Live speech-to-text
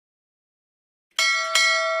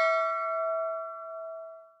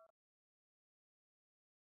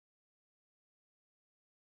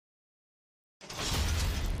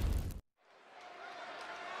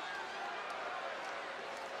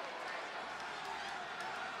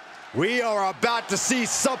We are about to see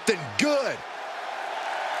something good.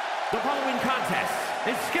 The following contest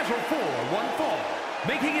is scheduled for one fall.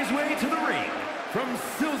 Making his way to the ring from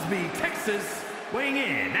Silsbee, Texas, weighing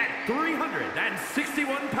in at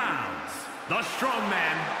 361 pounds, the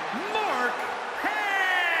strongman, Mark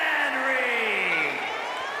Henry.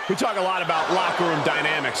 We talk a lot about locker room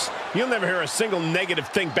dynamics. You'll never hear a single negative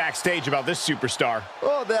thing backstage about this superstar.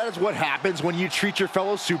 Well, that is what happens when you treat your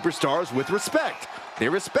fellow superstars with respect. They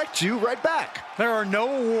respect you right back. There are no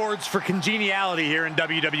awards for congeniality here in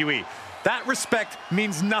WWE. That respect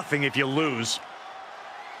means nothing if you lose.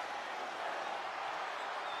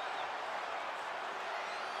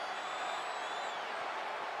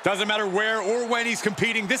 Doesn't matter where or when he's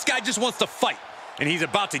competing, this guy just wants to fight, and he's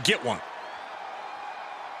about to get one.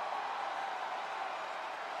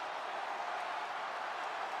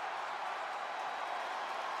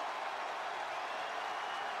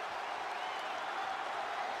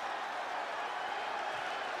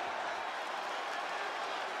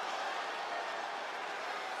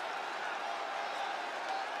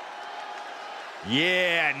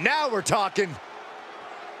 Yeah, now we're talking.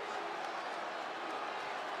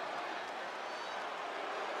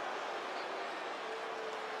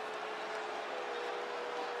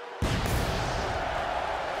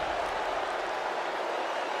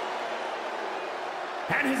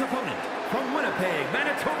 And his opponent from Winnipeg,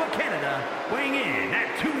 Manitoba, Canada, weighing in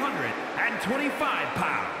at 225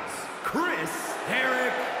 pounds, Chris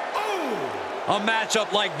Eric O. A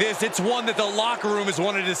matchup like this, it's one that the locker room has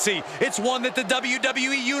wanted to see. It's one that the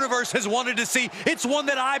WWE Universe has wanted to see. It's one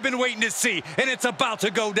that I've been waiting to see, and it's about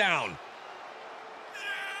to go down.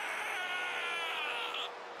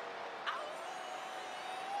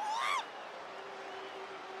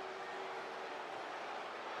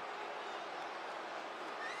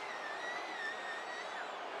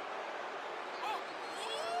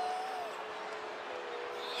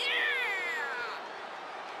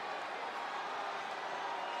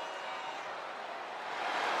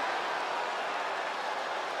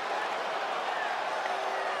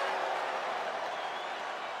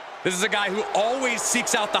 This is a guy who always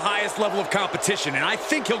seeks out the highest level of competition, and I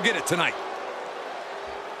think he'll get it tonight.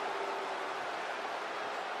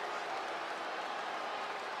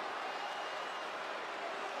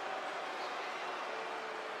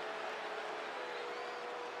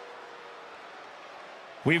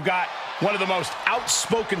 We've got one of the most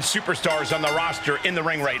outspoken superstars on the roster in the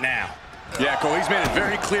ring right now. Yeah, Cole, he's made it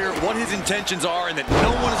very clear what his intentions are and that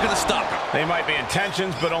no one is going to stop him. They might be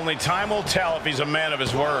intentions, but only time will tell if he's a man of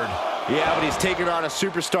his word. Yeah, but he's taking on a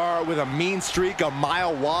superstar with a mean streak a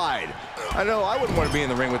mile wide. I know, I wouldn't want to be in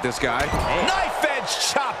the ring with this guy. Knife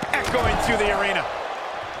edge chop echoing through the arena.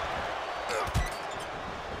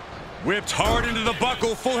 Whipped hard into the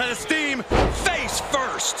buckle, full head of steam, face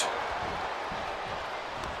first.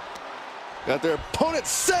 Got their opponent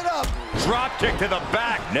set up. Drop kick to the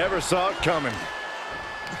back. Never saw it coming.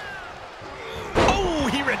 Oh,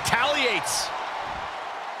 he retaliates.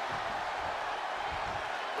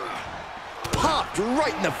 Popped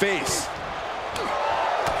right in the face.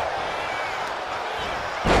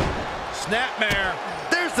 Snapmare.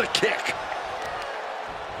 There's the kick.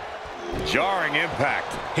 Jarring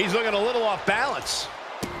impact. He's looking a little off balance.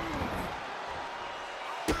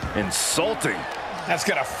 Insulting. That's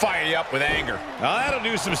gonna fire you up with anger. Now that'll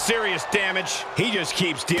do some serious damage. He just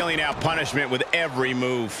keeps dealing out punishment with every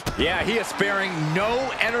move. Yeah, he is sparing no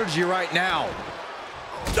energy right now.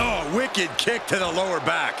 Oh, wicked kick to the lower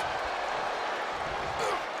back.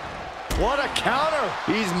 What a counter.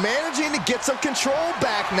 He's managing to get some control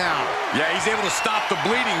back now. Yeah, he's able to stop the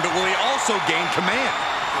bleeding, but will he also gain command?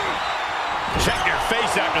 Check your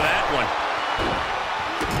face after that one.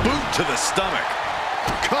 Boot to the stomach.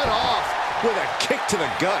 Cut off with a kick to the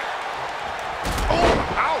gut. Oh,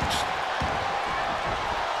 ouch.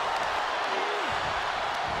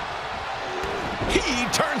 He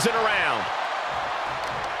turns it around.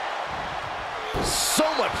 So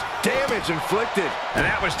much damage inflicted. And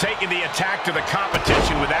that was taking the attack to the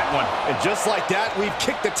competition with that one. And just like that, we've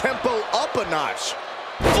kicked the tempo up a notch.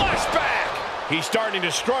 Flashback! He's starting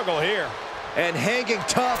to struggle here. And hanging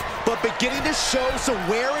tough, but beginning to show some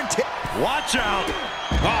wear and tear. Watch out!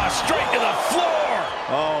 Oh, straight to the floor!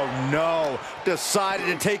 Oh, no. Decided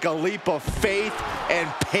to take a leap of faith and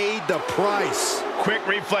paid the price. Quick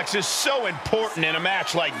reflex is so important in a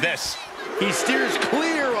match like this. He steers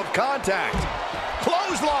clear of contact.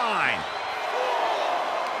 Clothesline!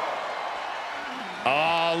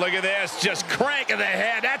 Oh, look at this. Just cranking the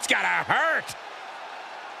head. That's gotta hurt.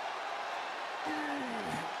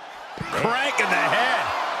 Cranking the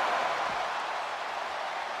head.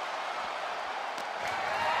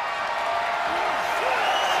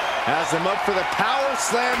 Has him up for the power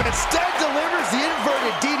slam and instead delivers the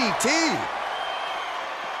inverted DDT.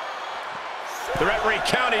 The referee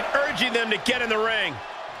counting, urging them to get in the ring.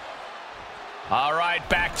 All right,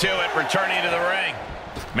 back to it, returning to the ring.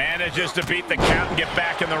 Manages to beat the count and get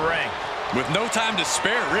back in the ring. With no time to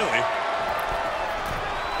spare, really.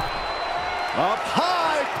 Up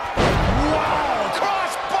high. Wow,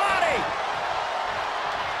 cross body.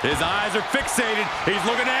 His eyes are fixated. He's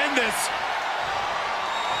looking to end this.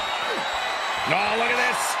 Oh, look at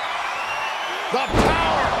this. The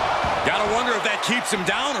power. Gotta wonder if that keeps him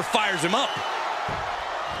down or fires him up.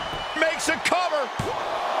 Makes a cover.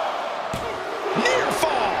 Near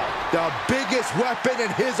fall. The biggest weapon in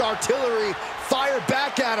his artillery fired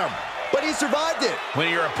back at him, but he survived it. When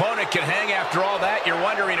your opponent can hang after all that, you're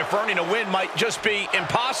wondering if earning a win might just be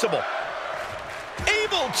impossible.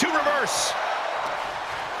 Able to reverse.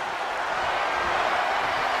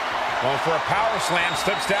 Going for a power slam,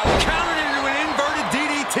 slips down. Countered into an inverted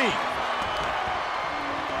DDT.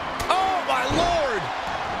 Oh, my Lord.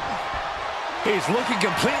 He's looking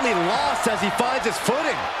completely lost as he finds his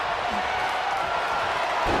footing.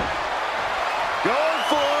 Going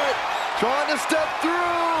for it. Trying to step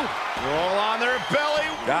through. Roll on their belly.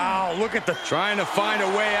 Oh, look at the trying to find a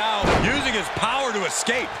way out. Using his power to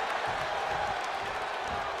escape.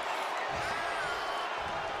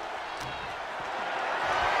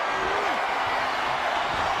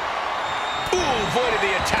 Ooh, avoided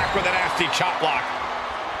the attack with a nasty chop block.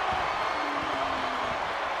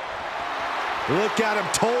 Look at him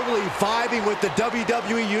totally vibing with the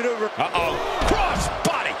WWE Universe. Uh-oh. Cross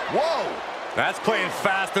body. Whoa. That's playing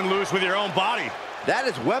fast and loose with your own body. That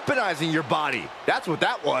is weaponizing your body. That's what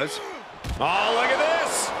that was. Oh, look at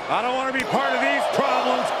this. I don't want to be part of these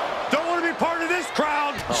problems. Don't want to be part of this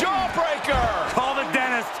crowd. Jawbreaker. Call the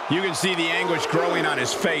dentist. You can see the anguish growing on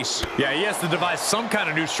his face. Yeah, he has to devise some kind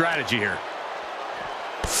of new strategy here.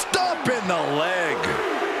 Stomp in the leg.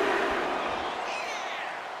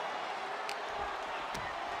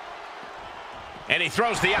 And he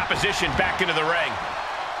throws the opposition back into the ring.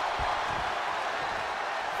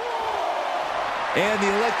 And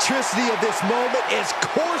the electricity of this moment is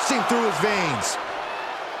coursing through his veins.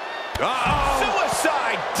 Uh-oh.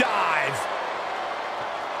 Suicide dive.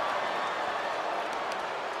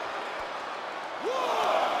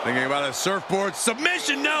 Thinking about a surfboard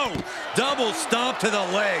submission, no! Double stomp to the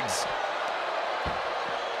legs.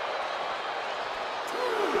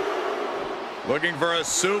 Looking for a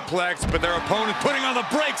suplex, but their opponent putting on the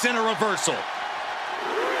brakes in a reversal.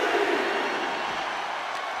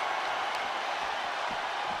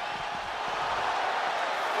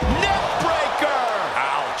 Neckbreaker!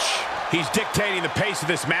 Ouch. He's dictating the pace of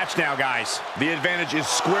this match now, guys. The advantage is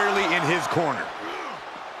squarely in his corner.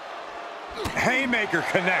 Haymaker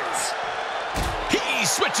connects. He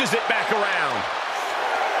switches it back around.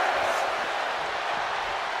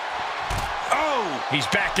 Oh! He's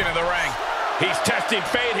back into the ring. He's testing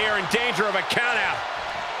fate here, in danger of a countout.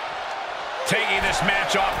 Taking this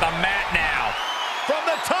match off the mat now. From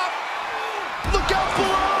the top. Look out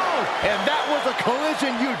below! And that was a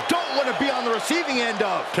collision you don't want to be on the receiving end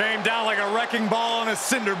of. Came down like a wrecking ball on a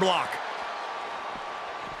cinder block.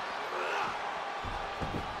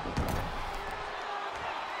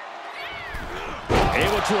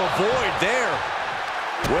 Able to avoid there.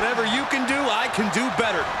 Whatever you can do, I can do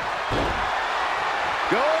better.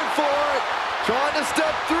 Going for it. Trying to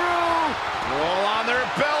step through. Roll on their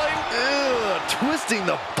belly. Ugh, twisting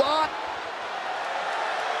the bot.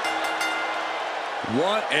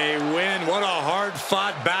 What a win. What a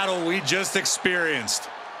hard-fought battle we just experienced.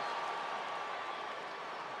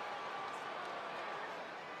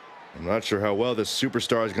 I'm not sure how well this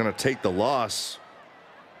superstar is going to take the loss.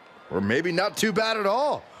 Or maybe not too bad at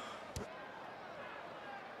all.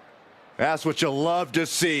 That's what you love to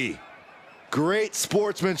see. Great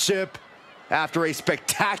sportsmanship after a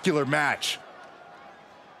spectacular match.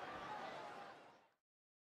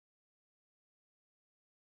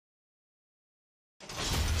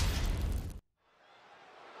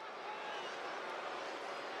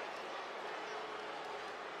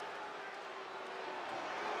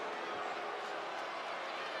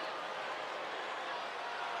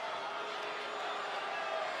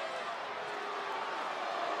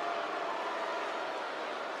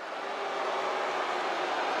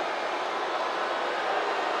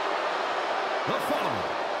 The following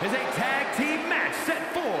is a tag team match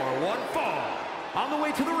set for one fall. On the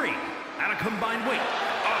way to the ring, at a combined weight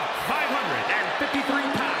of 553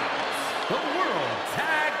 pounds, the World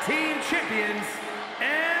Tag Team Champions,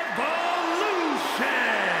 Evolution.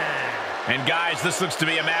 And And guys, this looks to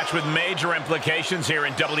be a match with major implications here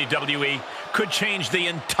in WWE. Could change the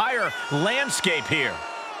entire landscape here.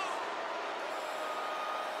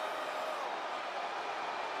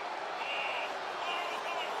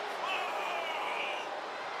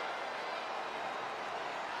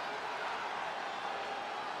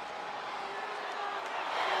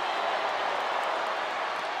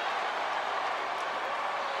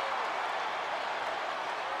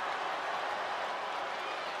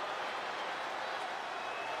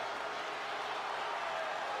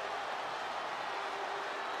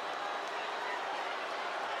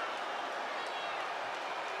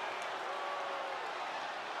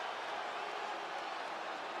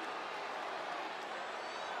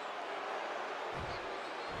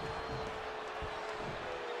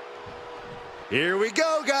 Here we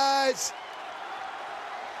go, guys.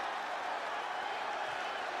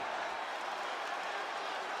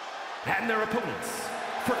 And their opponents,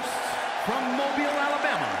 first, from Mobile,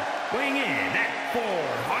 Alabama, weighing in at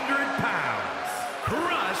 400 pounds,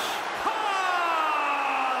 Crush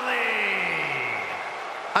Holly!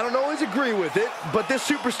 I don't always agree with it, but this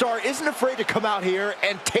superstar isn't afraid to come out here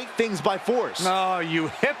and take things by force. Oh, you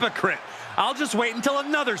hypocrite. I'll just wait until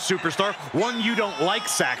another superstar, one you don't like,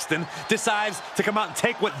 Saxton, decides to come out and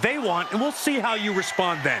take what they want, and we'll see how you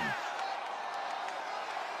respond then.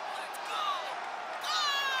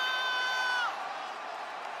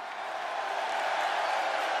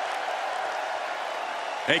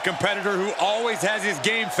 A competitor who always has his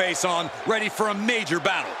game face on, ready for a major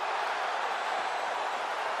battle.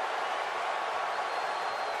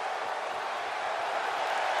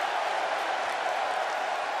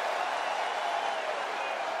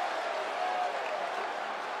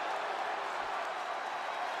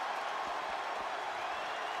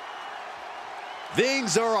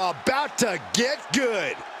 Things are about to get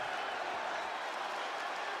good.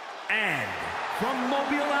 And from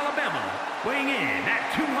Mobile, Alabama, weighing in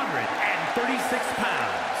at 236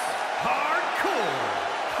 pounds, Hardcore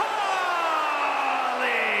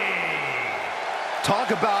Holly!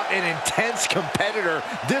 Talk about an intense competitor.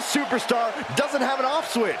 This superstar doesn't have an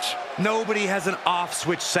off switch. Nobody has an off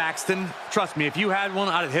switch, Saxton. Trust me, if you had one,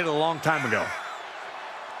 I'd have hit it a long time ago.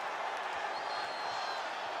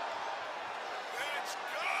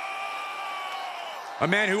 A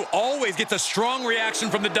man who always gets a strong reaction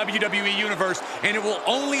from the WWE Universe, and it will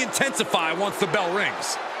only intensify once the bell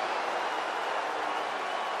rings.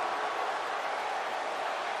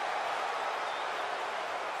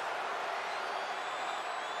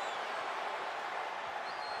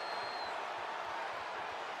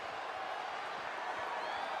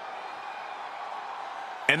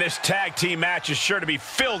 And this tag team match is sure to be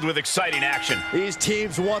filled with exciting action. These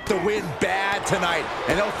teams want the win bad tonight,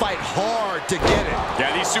 and they'll fight hard to get it.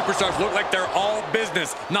 Yeah, these superstars look like they're all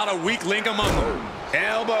business, not a weak link among them.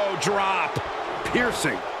 Elbow drop.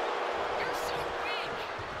 Piercing.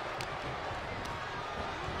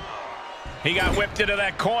 He got whipped into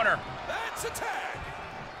that corner. That's a tag.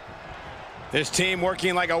 This team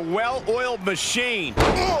working like a well-oiled machine.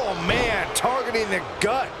 Oh, man, targeting the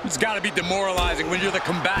gut. It's got to be demoralizing when you're the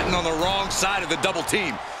combatant on the wrong side of the double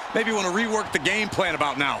team. Maybe you want to rework the game plan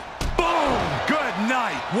about now. Boom! Good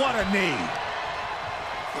night. What a knee.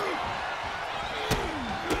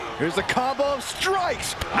 Here's a combo of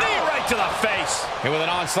strikes. Knee right to the face. And with an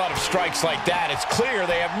onslaught of strikes like that, it's clear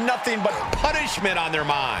they have nothing but punishment on their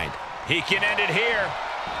mind. He can end it here.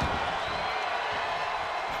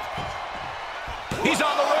 He's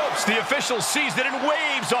on the ropes. The official sees it and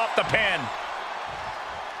waves off the pin.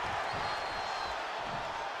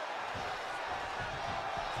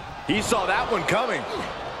 He saw that one coming.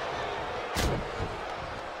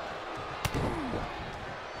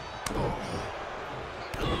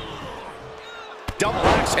 Double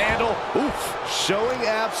axe handle. Oof. Showing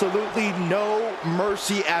absolutely no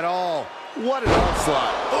mercy at all. What an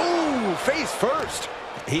onslaught. Ooh, face first.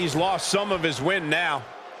 He's lost some of his wind now.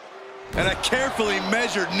 And a carefully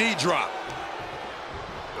measured knee drop.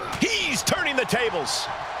 He's turning the tables.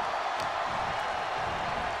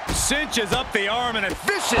 Cinches up the arm and a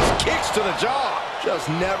Vicious kicks to the jaw. Just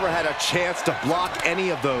never had a chance to block any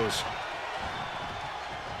of those.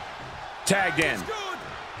 Tagged in.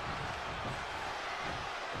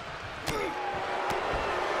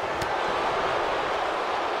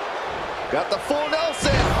 Got the full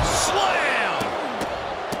Nelson. Slam!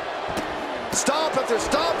 Stomp after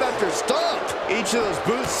stomp after stomp. Each of those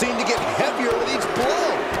boots seem to get heavier with each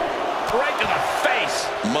blow. Right to the face.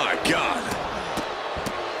 My God.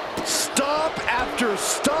 Stomp after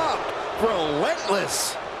stomp.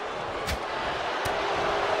 Relentless.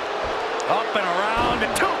 Up and around.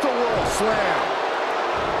 Tilt-a-whirl slam.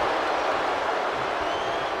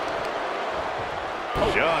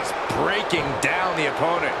 Just breaking down the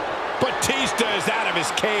opponent. Batista is out of his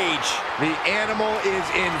cage. The animal is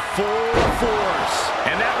in full force.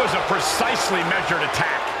 And that was a precisely measured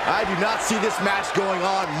attack. I do not see this match going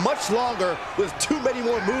on much longer with too many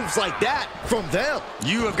more moves like that from them.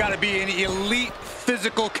 You have got to be in elite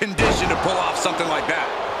physical condition to pull off something like that.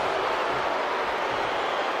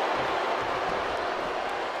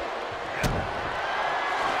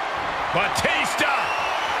 Batista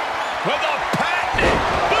with a patented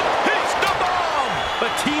Batista bomb.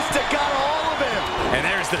 Batista got all of him. And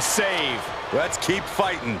there's the save. Let's keep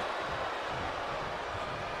fighting.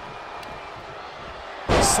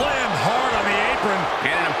 Slammed hard on the apron.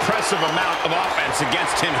 And an impressive amount of offense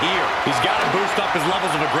against him here. He's got to boost up his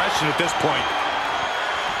levels of aggression at this point.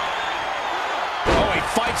 Oh, he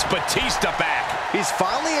fights Batista back. He's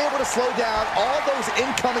finally able to slow down all those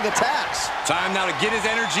incoming attacks. Time now to get his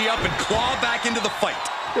energy up and claw back into the fight.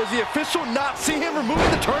 Does the official not see him removing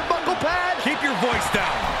the turnbuckle pad? Keep your voice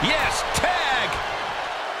down. Yes, tag.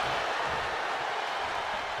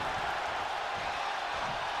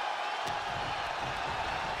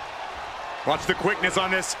 Watch the quickness on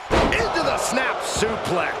this. Into the snap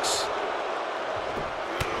suplex.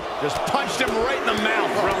 Just punched him right in the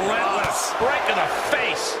mouth. Relentless. Right to the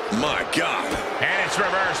face. My God. And it's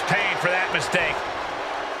reverse pain for that mistake.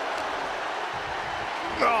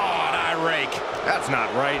 Oh, an eye rake. That's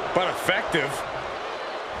not right, but effective.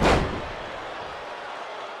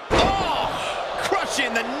 Oh,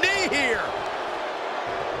 crushing the knee here.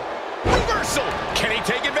 Reversal. Can he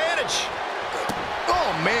take advantage?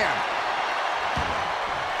 Oh, man.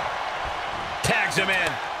 Tags him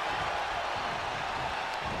in.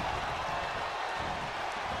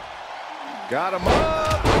 Got him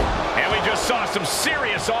up. And we just saw some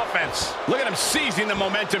serious offense. Look at him seizing the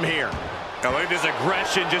momentum here. Now look at this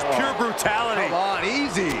aggression, just pure brutality. Come on,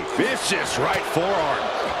 easy. Vicious right forearm.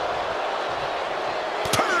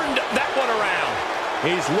 Turned that one around.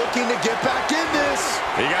 He's looking to get back in this.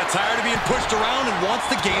 He got tired of being pushed around and wants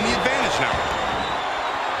to gain the advantage now.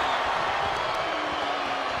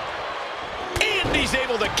 And he's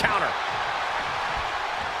able to counter.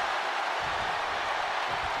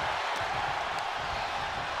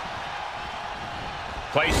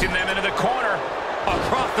 Placing them into the corner.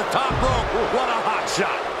 Across the top rope. What a hot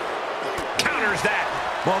shot. Counters that.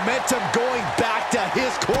 Momentum going back to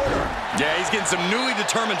his corner. Yeah, he's getting some newly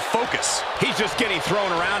determined focus. He's just getting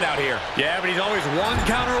thrown around out here. Yeah, but he's always one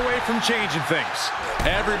counter away from changing things.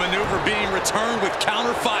 Every maneuver being returned with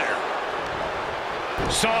counter fire.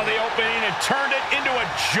 Saw the opening and turned it into a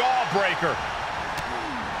jawbreaker.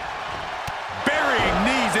 Burying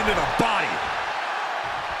knees into the body.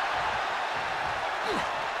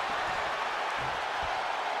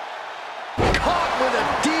 Caught with a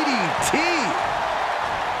DDT.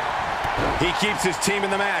 He keeps his team in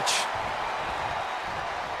the match.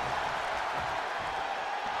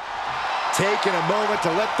 Taking a moment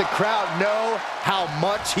to let the crowd know how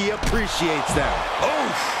much he appreciates them.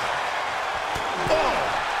 Oof. Oh.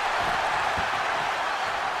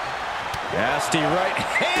 Nasty right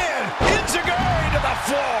hand. Enziguri to the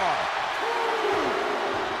floor.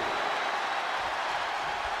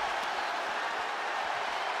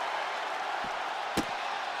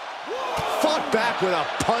 Fought back with a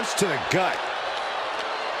punch to the gut.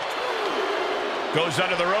 Goes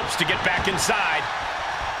under the ropes to get back inside.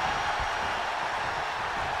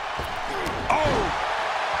 Oh!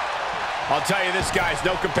 I'll tell you this, guys,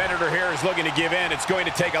 no competitor here is looking to give in. It's going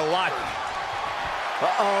to take a lot.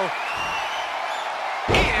 Uh-oh.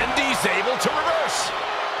 And he's able to reverse.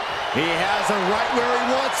 He has him right where he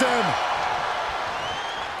wants him.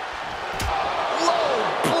 Low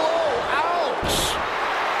blow, ouch.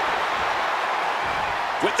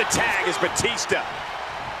 With the tag is Batista.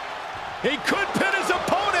 He could pin his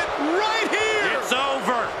opponent right here. It's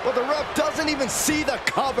over. But the ref doesn't even see the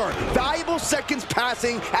cover. Valuable seconds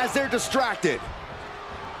passing as they're distracted.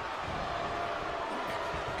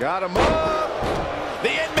 Got him up.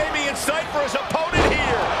 The end may be in sight for his opponent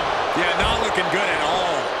here. Yeah, not looking good at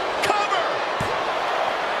all. Cover.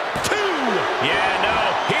 2. Yeah, no,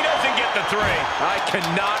 he doesn't get the 3. I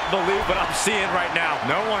cannot believe what I'm seeing right now.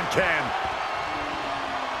 No one can.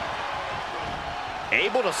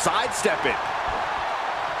 Able to sidestep it.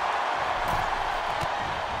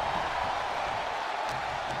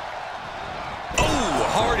 Oh,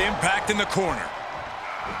 hard impact in the corner.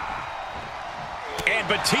 And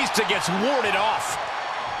Batista gets warded off.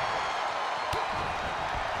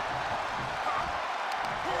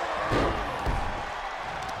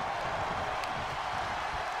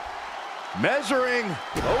 Measuring.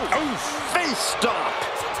 Oh, face stop.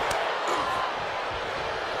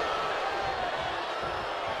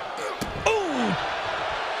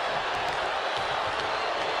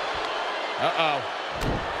 Uh-oh.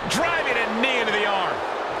 Driving a knee into the arm.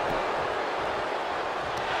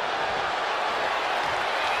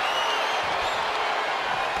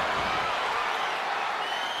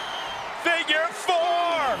 Figure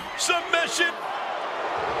 4. Submission.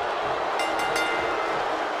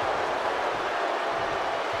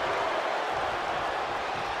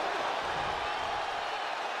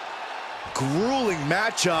 Grueling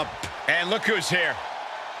matchup. And look who's here.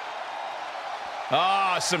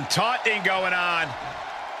 Ah, some taunting going on.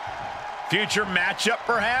 Future matchup,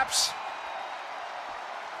 perhaps?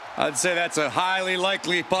 I'd say that's a highly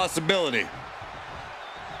likely possibility.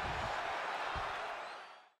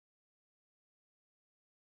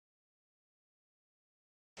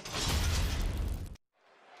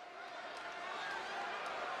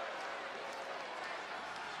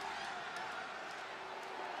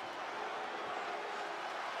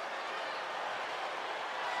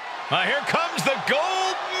 Here comes the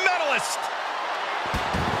gold medalist.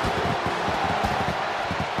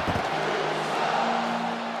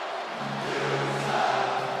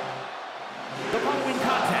 The following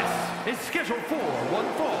contest is scheduled for one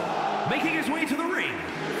fall. Making his way to the ring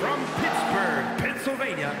from Pittsburgh,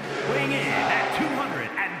 Pennsylvania, weighing in at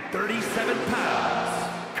 237 pounds,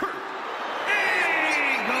 Kurt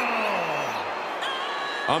Angle.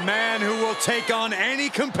 A man who will take on any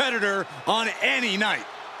competitor on any night.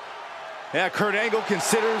 Yeah, Kurt Angle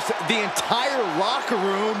considers the entire locker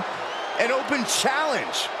room an open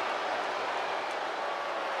challenge.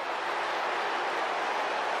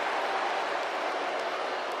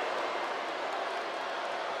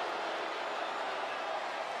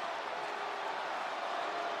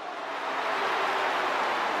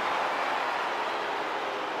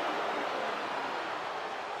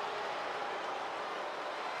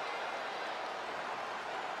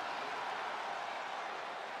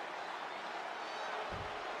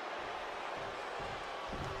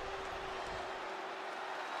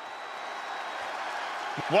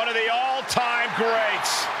 One of the all-time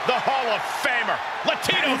greats, the Hall of Famer,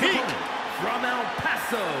 Latino Heat. From El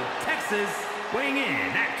Paso, Texas, weighing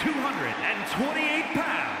in at 228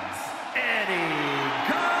 pounds, Eddie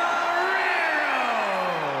Guerrero.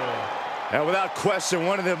 Now, without question,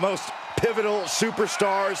 one of the most pivotal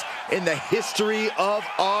superstars in the history of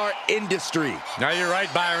our industry. Now, you're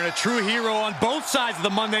right, Byron. A true hero on both sides of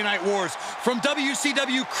the Monday Night Wars. From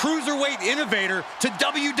WCW Cruiserweight Innovator to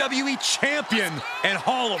WWE Champion and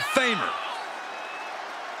Hall of Famer.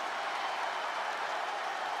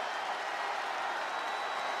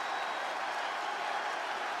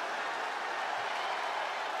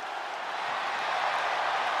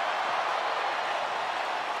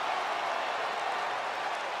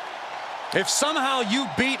 If somehow you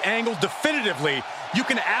beat Angle definitively, you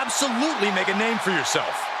can absolutely make a name for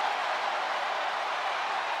yourself.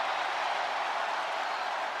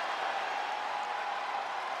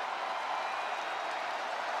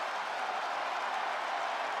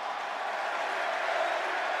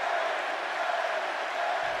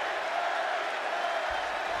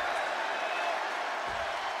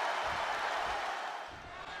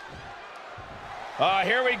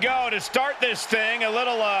 Here we go to start this thing. A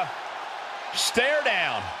little stare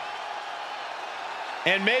down.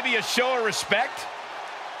 And maybe a show of respect.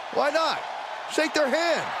 Why not? Shake their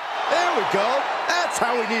hand. There we go. That's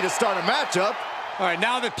how we need to start a matchup. All right,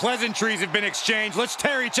 now that pleasantries have been exchanged, let's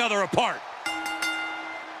tear each other apart.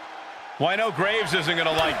 Well, I know Graves isn't going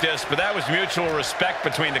to like this, but that was mutual respect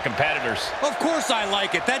between the competitors. Of course I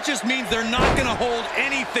like it. That just means they're not going to hold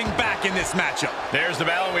anything back in this matchup. There's the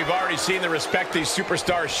battle. We've already seen the respect these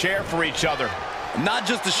superstars share for each other. Not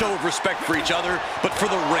just a show of respect for each other, but for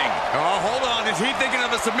the ring. Oh, hold on. Is he thinking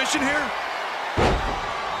of a submission here?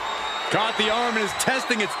 Caught the arm and is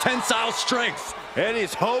testing its tensile strength.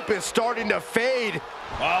 Eddie's hope is starting to fade.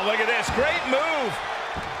 Oh, look at this. Great move.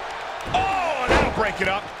 Oh, and that'll break it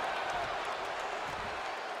up.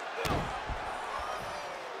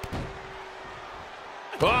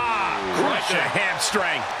 Crush a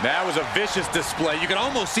hamstring. That was a vicious display. You can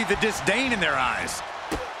almost see the disdain in their eyes.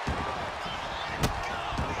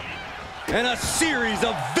 And a series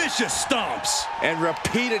of vicious stomps. And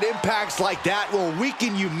repeated impacts like that will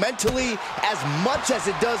weaken you mentally as much as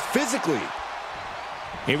it does physically.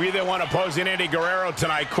 If you're the one opposing Eddie Guerrero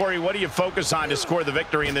tonight, Corey, what do you focus on to score the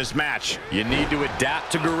victory in this match? You need to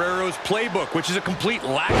adapt to Guerrero's playbook, which is a complete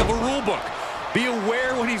lack of a rule book. Be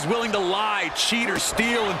aware when he's willing to lie, cheat, or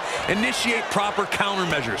steal, and initiate proper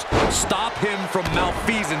countermeasures. Stop him from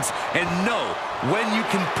malfeasance and know when you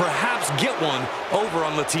can perhaps get one over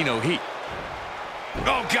on Latino Heat.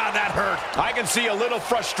 Oh, God, that hurt. I can see a little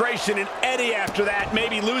frustration in Eddie after that,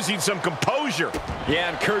 maybe losing some composure. Yeah,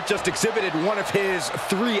 and Kurt just exhibited one of his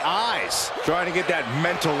 3 eyes. Trying to get that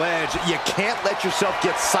mental edge. You can't let yourself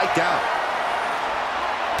get psyched out.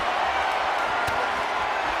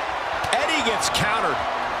 Eddie gets countered.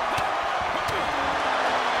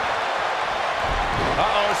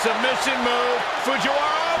 Uh-oh, submission move.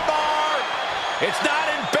 Fujiwara bar. It's not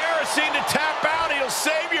embarrassing to tap out. He'll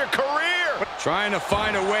save your career. Trying to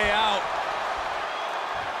find a way out.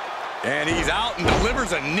 And he's out and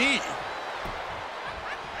delivers a knee.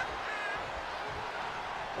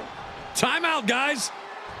 Timeout, guys.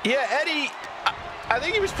 Yeah, Eddie, I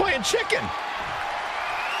think he was playing chicken.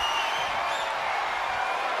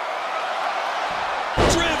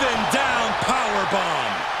 Driven down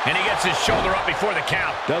powerbomb. And he gets his shoulder up before the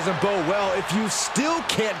count. Doesn't bode well if you still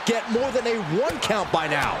can't get more than a 1 count by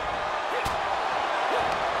now.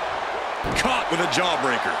 Caught with a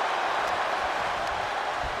jawbreaker.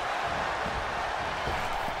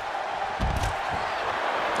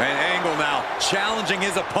 And Angle now challenging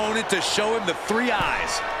his opponent to show him the 3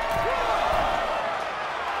 eyes.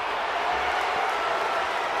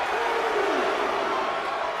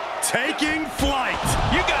 Taking flight.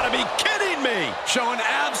 You gotta be kidding me. Showing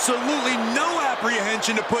absolutely no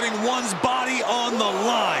apprehension to putting one's body on the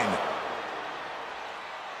line.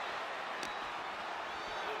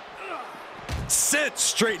 Sits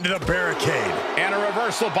straight into the barricade. And a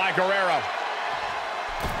reversal by Guerrero.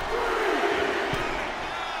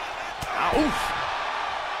 Oof.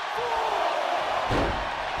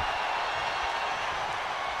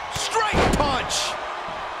 Straight punch.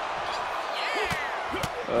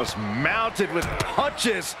 Just mounted with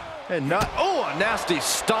punches and not, oh, a nasty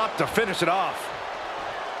stop to finish it off.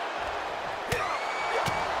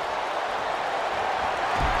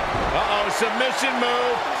 Uh-oh, submission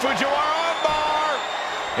move. Fujiwara bar.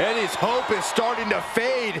 Eddie's hope is starting to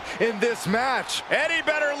fade in this match. Eddie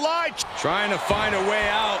better lie. Trying to find a way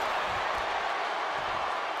out.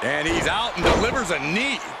 And he's out and delivers a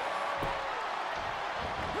knee.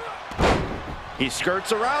 He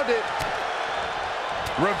skirts around it.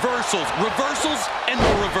 Reversals, reversals, and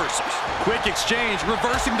more reversals. Quick exchange,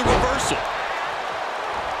 reversing the reversal.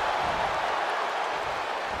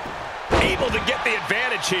 Able to get the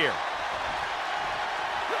advantage here.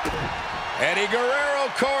 Eddie Guerrero,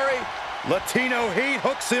 Corey. Latino Heat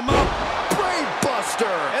hooks him up. Brain buster.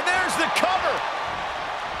 And there's the cover.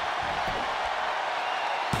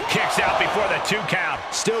 Kicks out before the 2 count.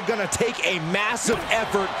 Still gonna take a massive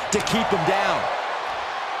effort to keep him down.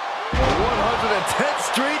 110th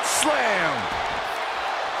Street Slam.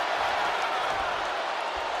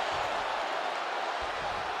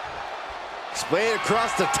 Splayed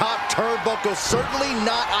across the top turnbuckle, certainly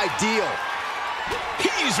not ideal.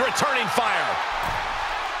 He's returning fire.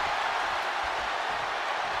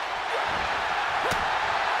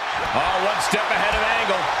 Oh, 1 step ahead of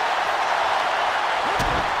Angle.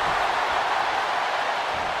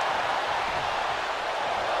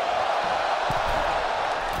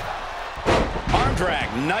 Arm drag,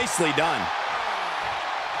 nicely done.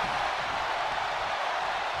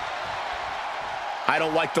 I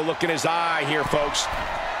don't like the look in his eye here, folks.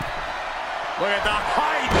 Look at the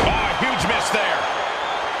height. Oh, huge miss there.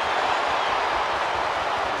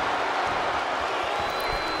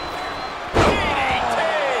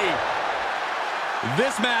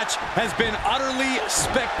 This match has been utterly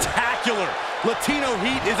spectacular. Latino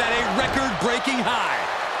Heat is at a record-breaking high.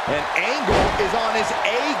 And Angle is on his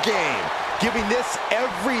A game, giving this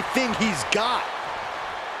everything he's got.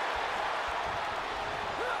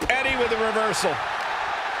 Eddie with a reversal.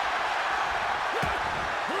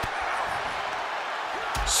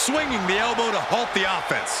 Swinging the elbow to halt the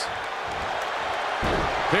offense.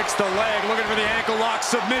 Picks the leg, looking for the ankle lock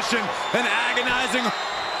submission, an agonizing...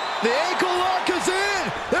 The ankle lock is in!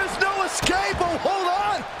 There's no escape! Oh, hold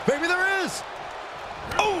on! Maybe there is!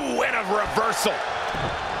 Oh, and a reversal.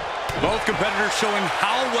 Both competitors showing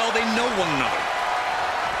how well they know one another.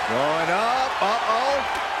 Going up, uh-oh.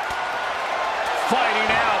 Fighting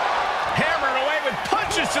out. Hammering away with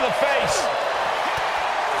punches to the face.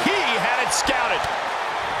 He had it scouted.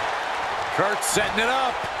 Kurt setting it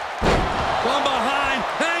up. From behind,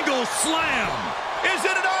 Angle slam. Is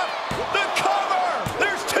it enough? The cover!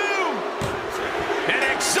 There's 2!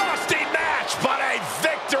 An exhausting match, but a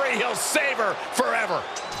victory he'll savor forever.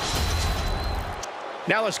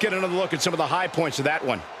 Now let's get another look at some of the high points of that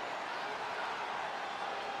one.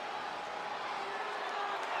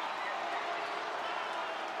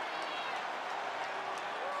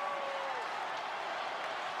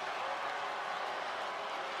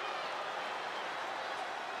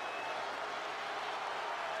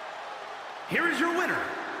 here is your winner,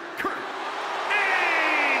 Kurt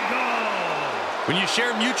Angle. When you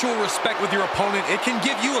share mutual respect with your opponent, it can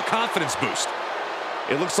give you a confidence boost.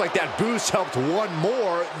 It looks like that boost helped one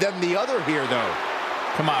more than the other here, though.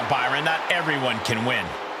 Come on, Byron, not everyone can win.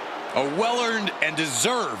 A well-earned and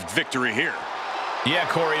deserved victory here. Yeah,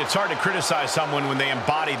 Corey, it's hard to criticize someone when they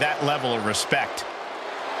embody that level of respect.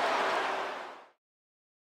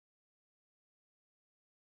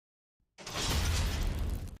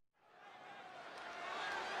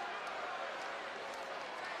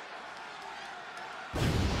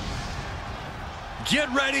 Get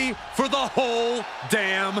ready for the whole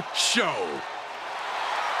damn show.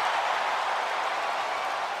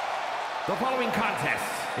 The following contest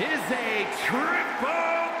is a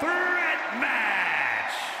triple threat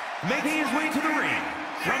match. Making his way to the ring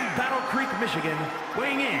from Battle Creek, Michigan,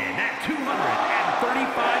 weighing in at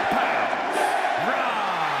 235 pounds,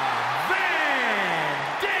 Rob Van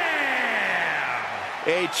Dam.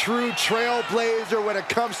 A true trailblazer when it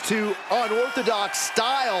comes to unorthodox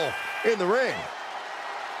style in the ring.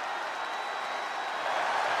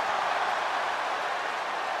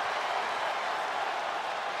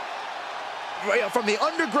 From the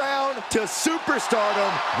underground to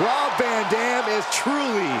superstardom, Rob Van Dam is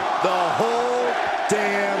truly the whole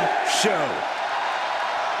damn show.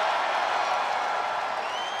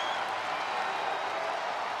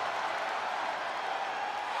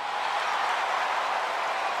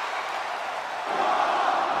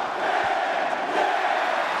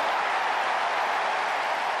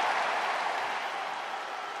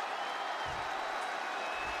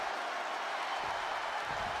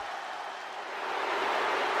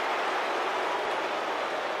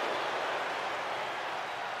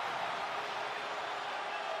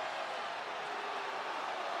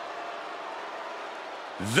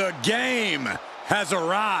 The game has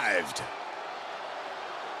arrived.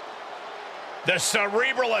 The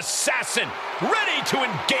cerebral assassin, ready to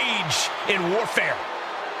engage in warfare.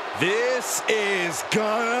 This is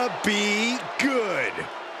gonna be good.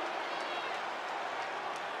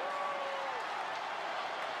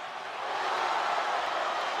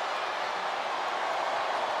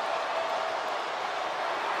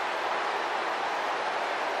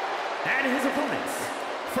 And his opponents,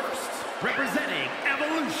 first, representing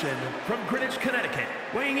Evolution from Greenwich, Connecticut,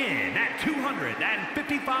 weighing in at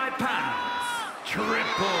 255 pounds, Triple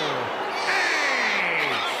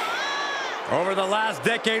H. Over the last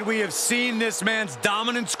decade, we have seen this man's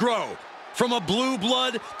dominance grow. From a blue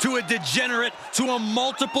blood to a degenerate to a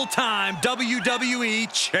multiple-time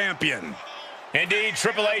WWE champion. Indeed,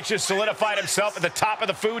 Triple H has solidified himself at the top of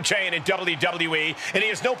the food chain in WWE, and he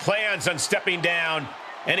has no plans on stepping down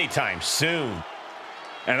anytime soon.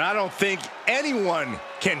 And I don't think anyone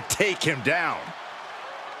can take him down.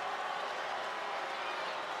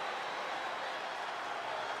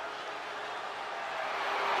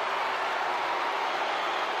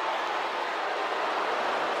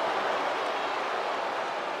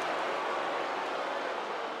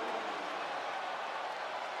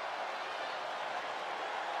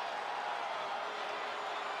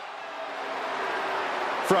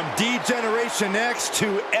 From D-Generation X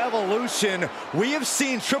to Evolution, we have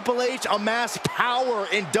seen Triple H amass power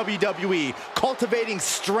in WWE, cultivating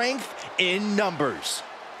strength in numbers.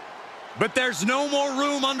 But there's no more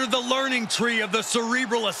room under the learning tree of the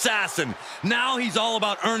cerebral assassin. Now he's all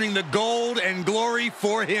about earning the gold and glory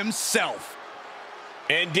for himself.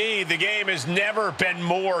 Indeed, the game has never been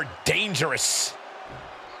more dangerous.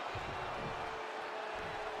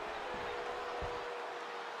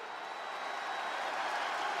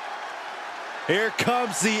 Here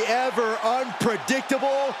comes the ever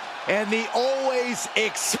unpredictable and the always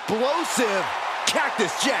explosive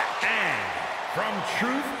Cactus Jack. And from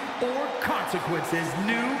Truth or Consequences,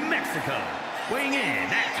 New Mexico, weighing in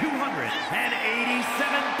at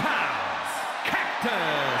 287 pounds,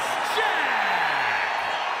 Cactus Jack.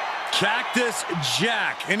 Cactus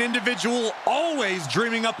Jack, an individual always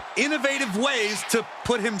dreaming up innovative ways to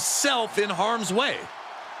put himself in harm's way.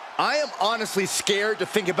 I am honestly scared to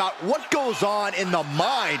think about what goes on in the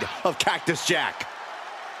mind of Cactus Jack.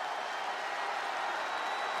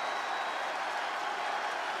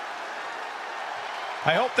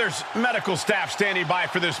 I hope there's medical staff standing by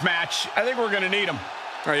for this match. I think we're going to need them.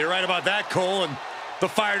 All right, you're right about that, Cole, and the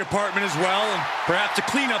fire department as well, and perhaps a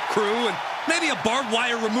cleanup crew, and maybe a barbed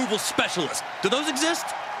wire removal specialist. Do those exist?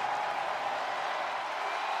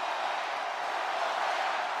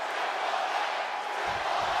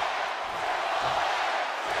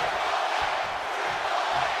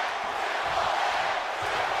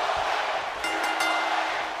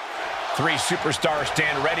 three superstars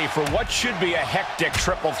stand ready for what should be a hectic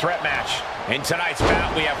triple threat match. In tonight's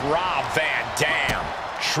bout, we have Rob Van Dam,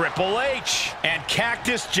 Triple H, and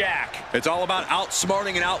Cactus Jack. It's all about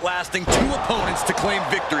outsmarting and outlasting two opponents to claim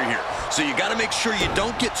victory here. So you got to make sure you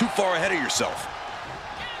don't get too far ahead of yourself.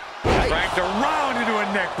 Cranked around into a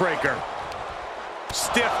neck breaker.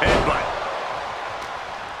 Stiff headbutt.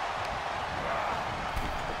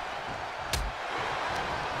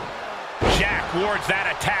 Jack wards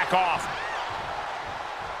that attack off.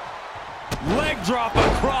 Leg drop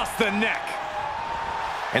across the neck.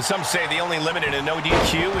 And some say the only limit in a no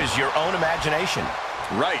DQ is your own imagination.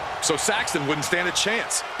 Right, so Saxton wouldn't stand a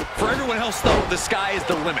chance. For everyone else, though, the sky is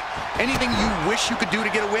the limit. Anything you wish you could do to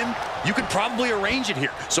get a win, you could probably arrange it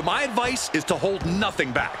here. So my advice is to hold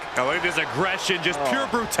nothing back. Oh, look at this aggression, just pure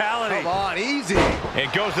brutality. Come on, easy.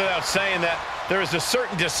 It goes without saying that there is a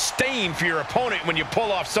certain disdain for your opponent when you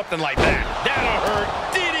pull off something like that. That'll hurt.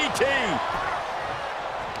 DDT.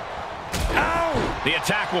 Ow! The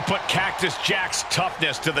attack will put Cactus Jack's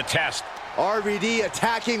toughness to the test. RVD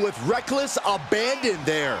attacking with reckless abandon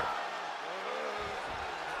there.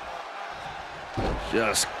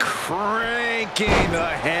 Just cranking the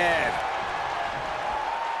head.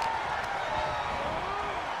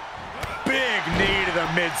 Big knee to the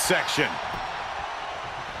midsection.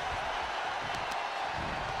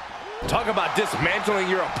 Talk about dismantling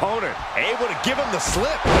your opponent. Able to give him the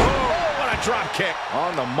slip. Oh, what a drop kick.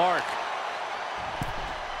 On the mark.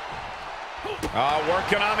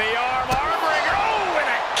 Working on the arm breaker. Oh, and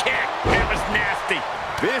a kick. That was nasty.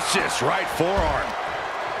 Vicious right forearm.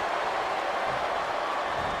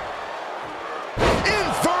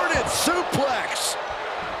 Inverted suplex.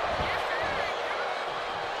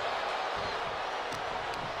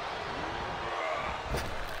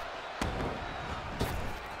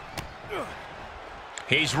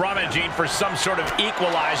 He's rummaging for some sort of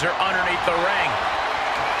equalizer underneath the ring.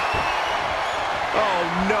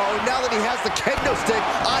 Oh, no. Now that he has the kendo stick,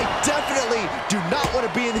 I definitely do not want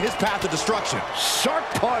to be in his path of destruction. Sharp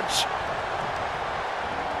punch.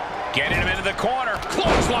 Getting him into the corner.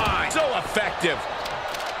 Clothesline. So effective.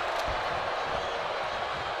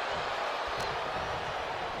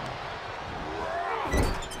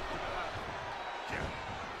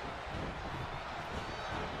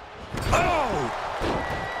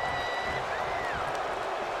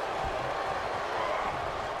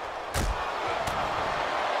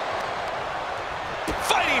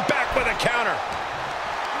 Fighting back with a counter.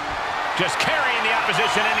 Just carrying the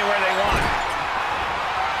opposition anywhere they want.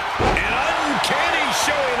 An uncanny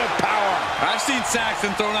showing of power. I've seen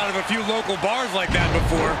Saxton thrown out of a few local bars like that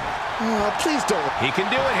before. Please don't. He can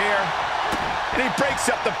do it here. And he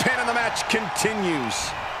breaks up the pin and the match continues.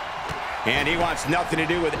 And he wants nothing to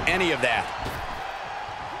do with any of that.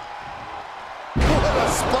 What a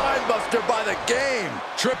spine buster by the game.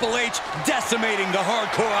 Triple H decimating the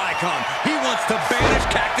hardcore icon. He wants to banish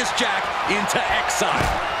Cactus Jack into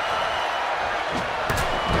exile.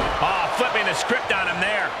 Flipping the script on him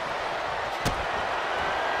there.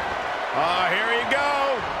 Here you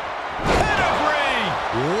go. Pedigree.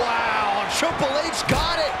 Wow, Triple H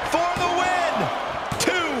got it for the win.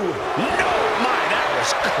 2. No, my, that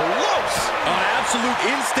was close. On absolute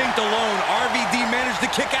instinct alone, RVD managed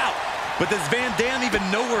to kick out. But does Van Dam even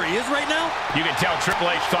know where he is right now? You can tell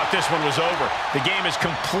Triple H thought this one was over. The game is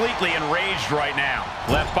completely enraged right now.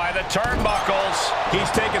 Left by the turnbuckles.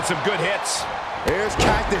 He's taking some good hits. Here's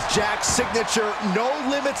Cactus Jack's signature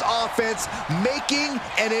no-limits offense making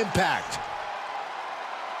an impact.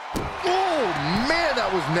 Oh, man, that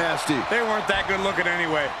was nasty. They weren't that good looking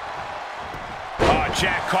anyway.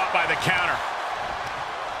 Jack caught by the counter.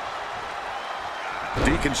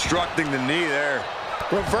 Deconstructing the knee there.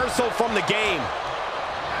 Reversal from the game.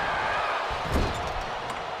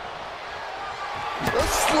 A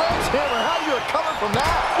sledgehammer. How do you recover from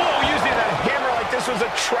that? Whoa, using that hammer like this was a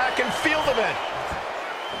track and field event.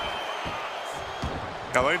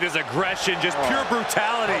 Now look at this aggression, just pure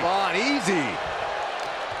brutality. Come on, easy.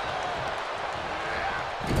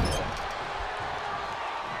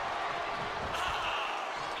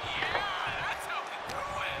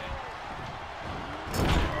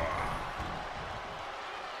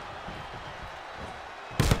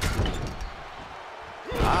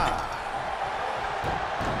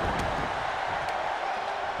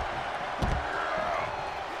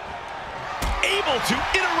 Able to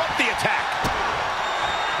interrupt the attack.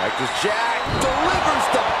 Cactus Jack delivers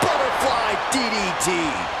the butterfly DDT.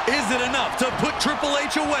 Is it enough to put Triple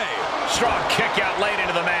H away? Strong kick out late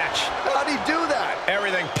into the match. How'd he do that?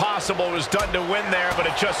 Everything possible was done to win there, but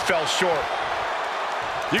it just fell short.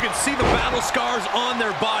 You can see the battle scars on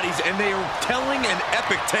their bodies, and they are telling an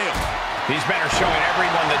epic tale. These men are showing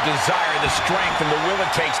everyone the desire, the strength, and the will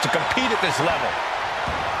it takes to compete at this level.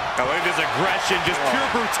 Oh, look at this aggression, just pure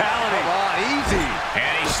brutality. Come on, easy.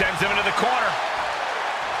 And he sends him into the corner.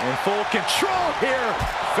 In full control here.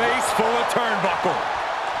 Face full of turnbuckle.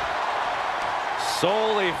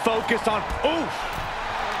 Solely focused on, oof.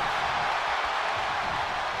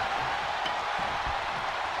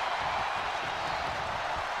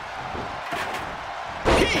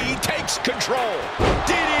 He takes control.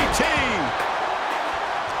 DDT.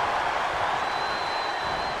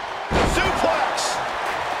 Suplex.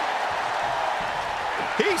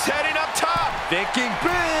 He's heading up top. Thinking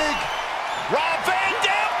big. Rob Van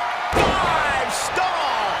Dam.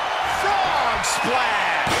 5-star frog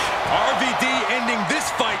splash. RVD ending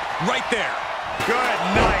this fight right there. Good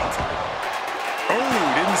night.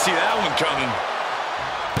 Oh, didn't see that one coming.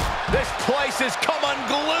 This place has come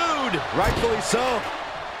unglued. Rightfully so.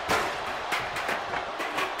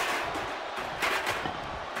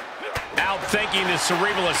 Outthinking the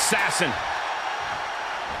cerebral assassin.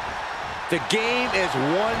 The game is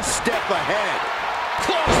one step ahead.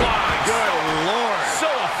 Clothesline. Good Lord. So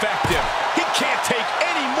effective. He can't take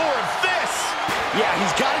any more of this. Yeah,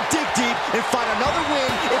 he's got to dig deep and find another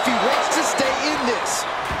win if he wants to stay in this.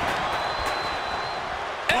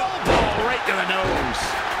 Elbow right to the nose.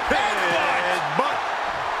 Headbutt.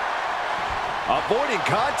 Avoiding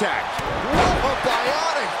contact. What a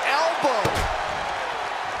bionic elbow.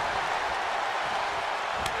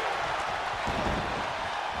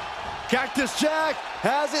 Cactus Jack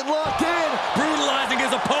has it locked in. Brutalizing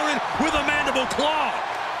his opponent with a mandible claw.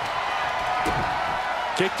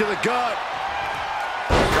 Kick to the gut.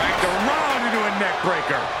 Dragged around into a neck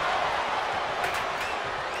breaker.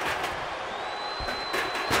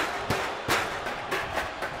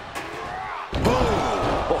 Boom.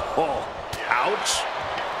 Oh. Ouch.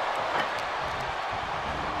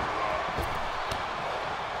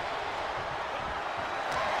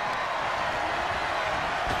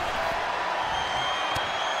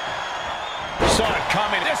 Saw it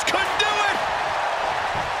coming. This couldn't do it.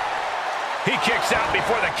 He kicks out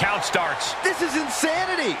before the count starts. This is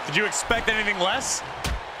insanity. Did you expect anything less?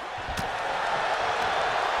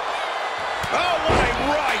 Oh, what a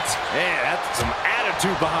right. Man, that's some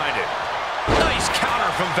attitude behind it. Nice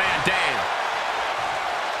counter from Van Dam.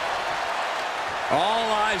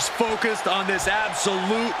 All eyes focused on this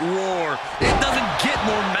absolute war. It doesn't get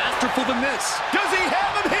more masterful than this. Does he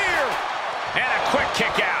have him here? And a quick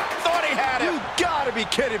kick out. Thought he had him. You gotta be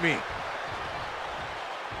kidding me.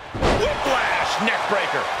 Whiplash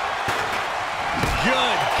neckbreaker.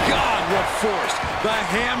 Good God, what force. The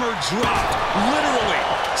hammer dropped. Literally.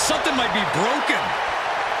 Something might be broken.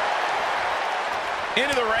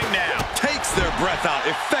 Into the ring now. Takes their breath out.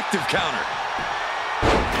 Effective counter.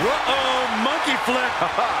 Uh-oh, monkey flip.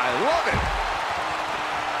 I love it.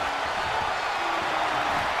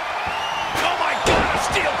 Oh, my God, a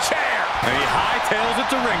steel chair. And he hightails it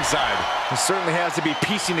to ringside. He certainly has to be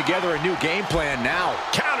piecing together a new game plan now.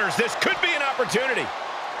 Counters. This could be an opportunity.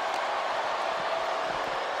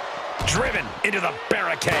 Driven into the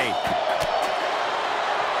barricade.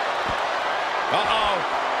 Uh-oh.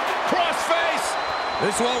 Crossface.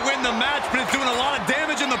 This won't win the match, but it's doing a lot of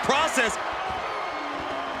damage in the process.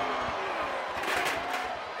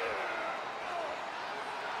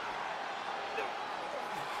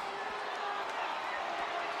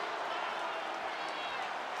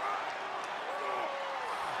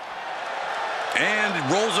 And it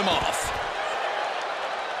rolls him off.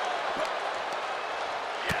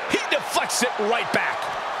 He deflects it right back.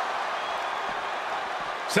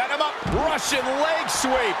 Set him up. Russian leg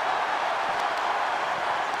sweep.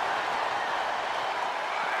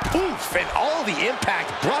 Oof, and all the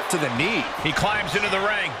impact brought to the knee. He climbs into the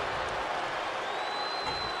ring.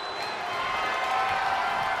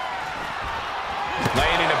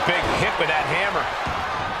 Laying in a big hit with that hammer.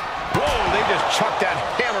 Whoa, they just chucked that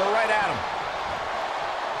hammer right at him.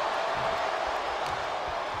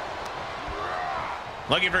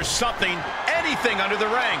 Looking for something, anything under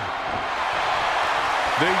the ring.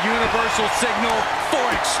 The universal signal for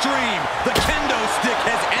extreme. The kendo stick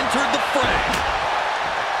has entered the fray.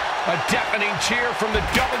 A deafening cheer from the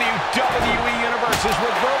WWE Universe is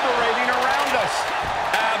reverberating around us.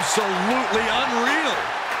 Absolutely unreal.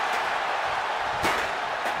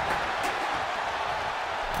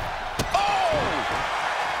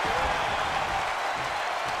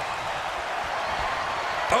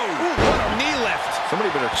 Oh, what a knee lift.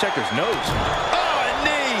 Somebody better check his nose. Oh, a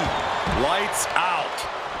knee. Lights out.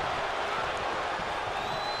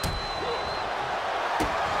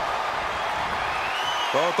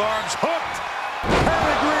 Oh, Both arms hooked.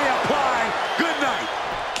 Pedigree applied. Good night.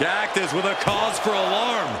 Cactus with a cause for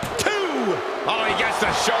alarm. 2. Oh, he gets the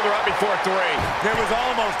shoulder up before 3. It was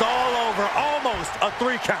almost all over. Almost a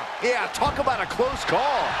 3 count. Yeah, talk about a close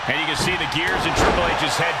call. And you can see the gears in Triple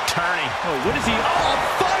H's head turning. Oh, what is he? Oh, a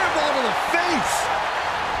fireball to the face.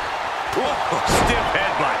 Whoa, stiff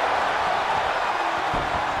headbutt.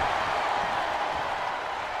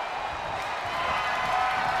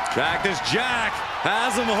 Cactus Jack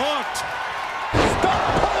has him hooked. Stop,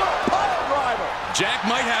 pile driver. Jack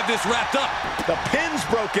might have this wrapped up. The pin's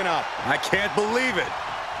broken up. I can't believe it.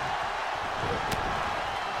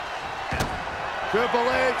 Triple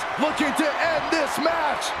H looking to end this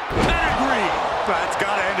match. Pedigree. That's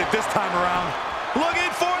got to end it this time around.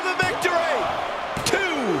 Looking for the victory. 2.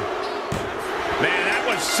 Man, that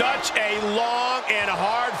was such a long and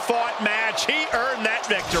hard-fought match. He earned that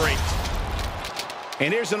victory.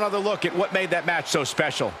 And here's another look at what made that match so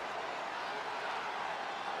special.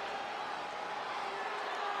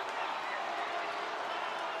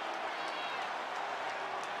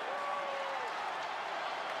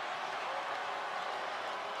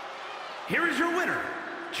 Here is your winner,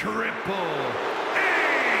 Triple H.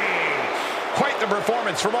 Quite the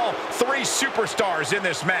performance from all 3 superstars in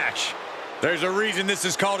this match. There's a reason this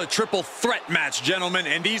is called a triple threat match, gentlemen,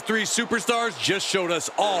 and these 3 superstars just showed us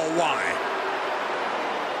all why.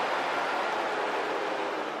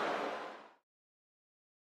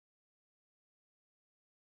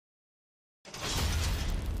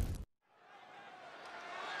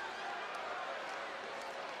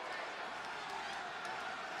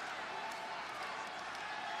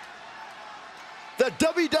 The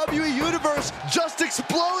WWE Universe just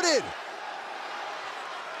exploded.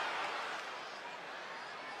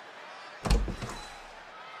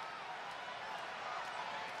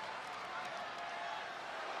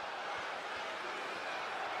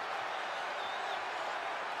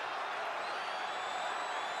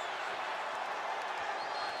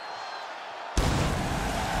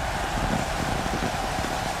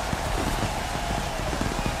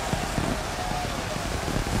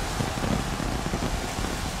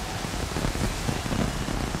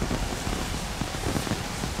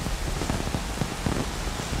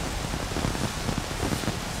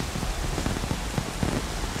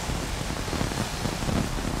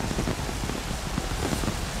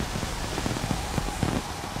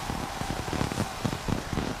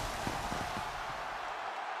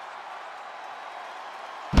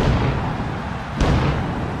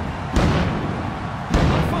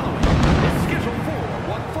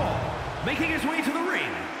 Making his way to the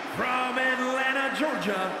ring from Atlanta,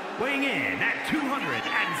 Georgia, weighing in at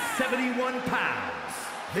 271 pounds,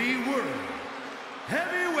 the World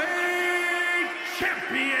Heavyweight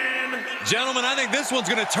Champion. Gentlemen, I think this one's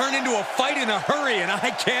going to turn into a fight in a hurry, and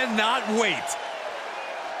I cannot wait.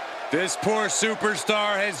 This poor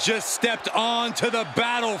superstar has just stepped onto the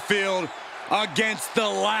battlefield against the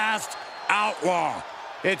last outlaw.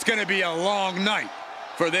 It's going to be a long night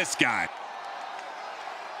for this guy.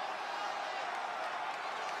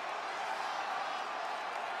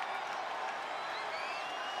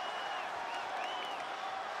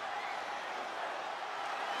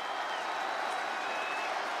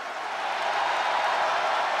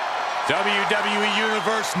 WWE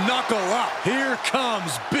Universe, knuckle up. Here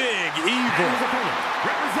comes Big Evil. And his opponent,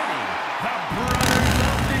 representing the Brothers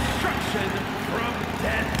of Destruction from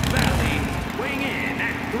Death Valley, weighing in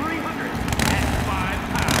at 305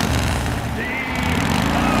 pounds, the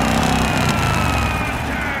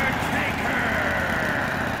Undertaker.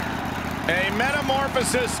 A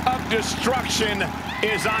metamorphosis of destruction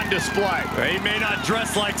is on display. He may not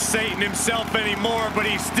dress like Satan himself anymore, but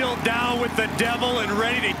he's still down with the devil and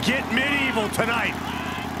ready to get medieval tonight.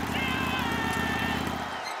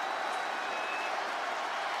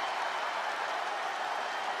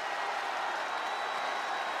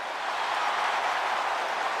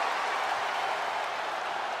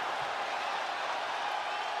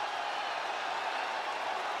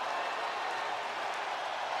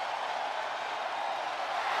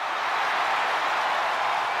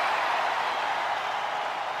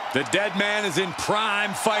 The dead man is in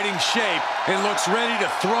prime fighting shape and looks ready to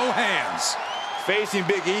throw hands. Facing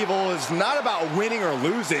Big Evil is not about winning or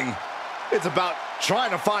losing. It's about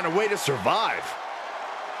trying to find a way to survive.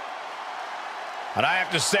 And I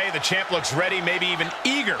have to say, the champ looks ready, maybe even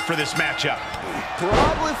eager for this matchup.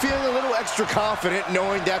 Probably feeling a little extra confident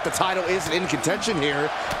knowing that the title isn't in contention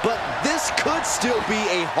here, but this could still be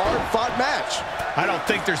a hard-fought match. I don't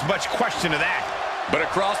think there's much question of that. But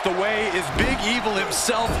across the way is Big Evil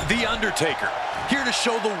himself, The Undertaker, here to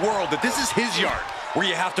show the world that this is his yard, where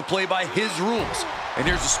you have to play by his rules. And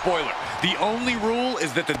here's a spoiler. The only rule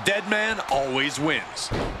is that the dead man always wins.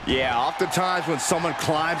 Yeah, oftentimes when someone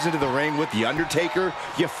climbs into the ring with The Undertaker,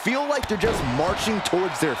 you feel like they're just marching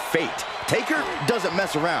towards their fate. Taker doesn't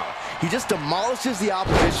mess around. He just demolishes the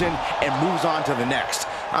opposition and moves on to the next.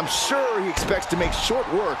 I'm sure he expects to make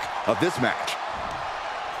short work of this match.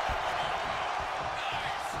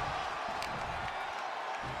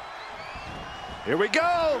 Here we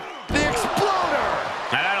go, the Exploder!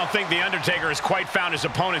 And I don't think The Undertaker has quite found his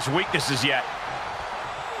opponent's weaknesses yet.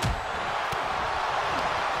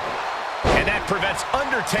 And that prevents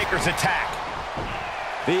Undertaker's attack.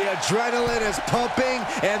 The adrenaline is pumping,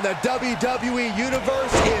 and the WWE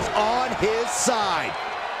Universe is on his side.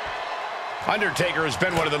 Undertaker has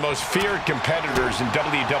been one of the most feared competitors in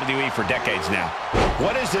WWE for decades now.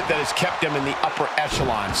 What is it that has kept him in the upper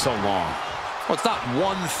echelon so long? Well, it's not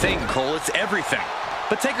one thing, Cole. It's everything.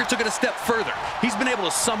 But Taker took it a step further. He's been able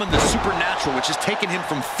to summon the supernatural, which has taken him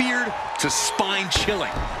from feared to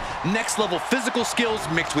spine-chilling. Next-level physical skills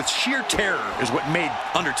mixed with sheer terror is what made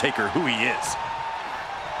Undertaker who he is.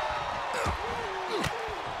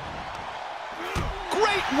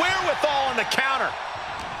 Great wherewithal on the counter.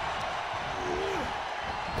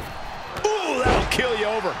 Ooh, that'll kill you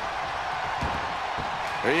over.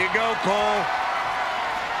 There you go, Cole.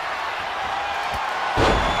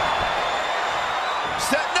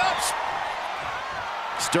 Setting up.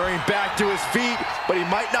 Stirring back to his feet, but he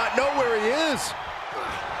might not know where he is.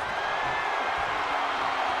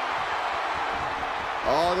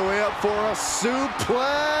 All the way up for a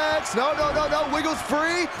suplex. No, no, no, no. Wiggles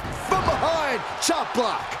free. From behind. Chop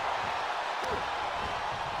block.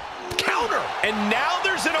 Counter. And now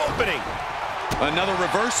there's an opening. Another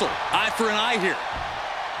reversal. Eye for an eye here.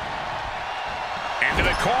 Into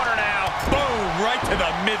the corner now. Boom, right to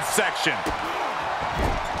the midsection.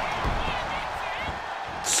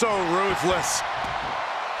 So ruthless.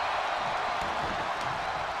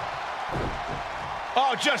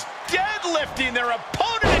 Oh, just deadlifting their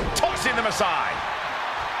opponent and tossing them aside.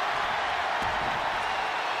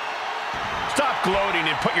 Stop gloating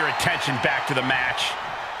and put your attention back to the match.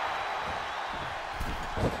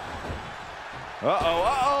 Uh-oh,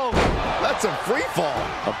 uh-oh. That's a free fall.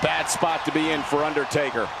 A bad spot to be in for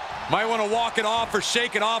Undertaker. Might want to walk it off or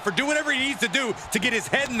shake it off or do whatever he needs to do to get his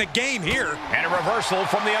head in the game here. And a reversal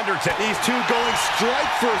from the Undertaker. These two going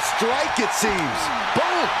strike for strike, it seems.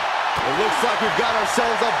 Boom! It looks like we've got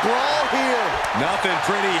ourselves a brawl here. Nothing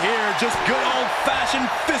pretty here, just good old-fashioned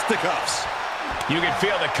fisticuffs. You can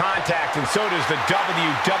feel the contact, and so does the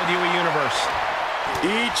WWE Universe.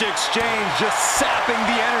 Each exchange just sapping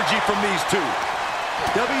the energy from these two.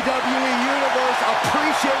 WWE Universe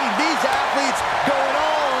appreciating these athletes going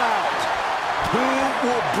all out. Who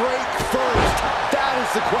will break first? That is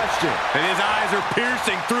the question. And his eyes are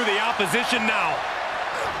piercing through the opposition now.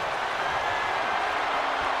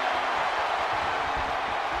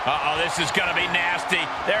 Uh-oh, this is going to be nasty.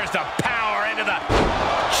 There's the power into the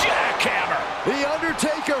jackhammer. The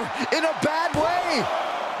Undertaker in a bad way.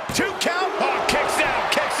 2 count. Oh, kicks out,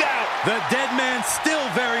 kicks out. The dead man still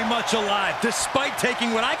very much alive, despite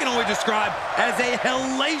taking what I can only describe as a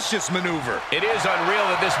hellacious maneuver. It is unreal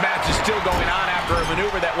that this match is still going on after a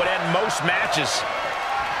maneuver that would end most matches.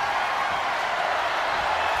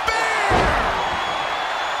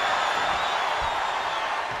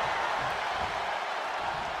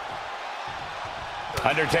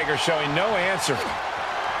 Undertaker showing no answer.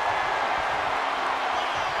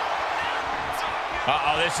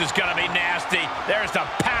 Uh-oh, this is going to be nasty. There's the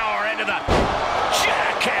power into the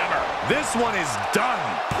jackhammer. This one is done.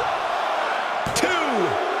 2.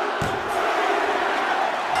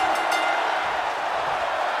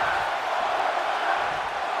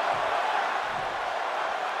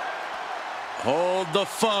 Hold the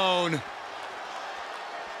phone.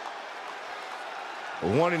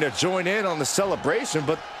 Wanting to join in on the celebration,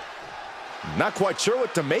 but not quite sure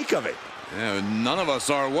what to make of it. Yeah, none of us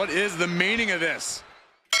are. What is the meaning of this?